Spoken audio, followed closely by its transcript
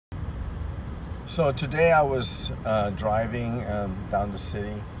So today I was driving down the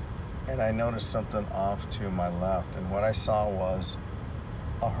city and I noticed something off to my left. And what I saw was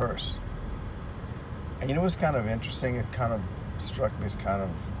a hearse. And you know what's kind of interesting? It kind of struck me as kind of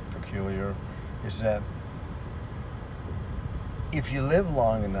peculiar is that if you live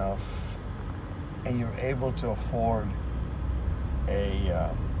long enough and you're able to afford a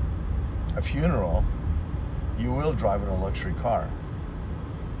funeral, you will drive in a luxury car.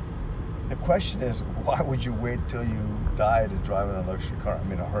 The question is, why would you wait till you die to drive in a luxury car? I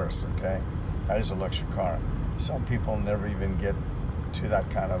mean, a hearse, okay? That is a luxury car. Some people never even get to that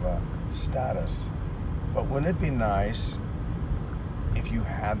kind of a status. But wouldn't it be nice if you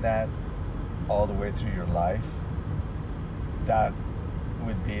had that all the way through your life? That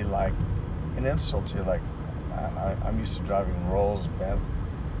would be like an insult to you. Like, man, I'm used to driving Rolls,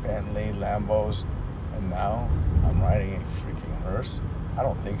 Bentley, Lambos, and now I'm riding a freaking hearse? I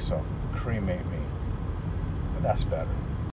don't think so. Cremate me. But that's better.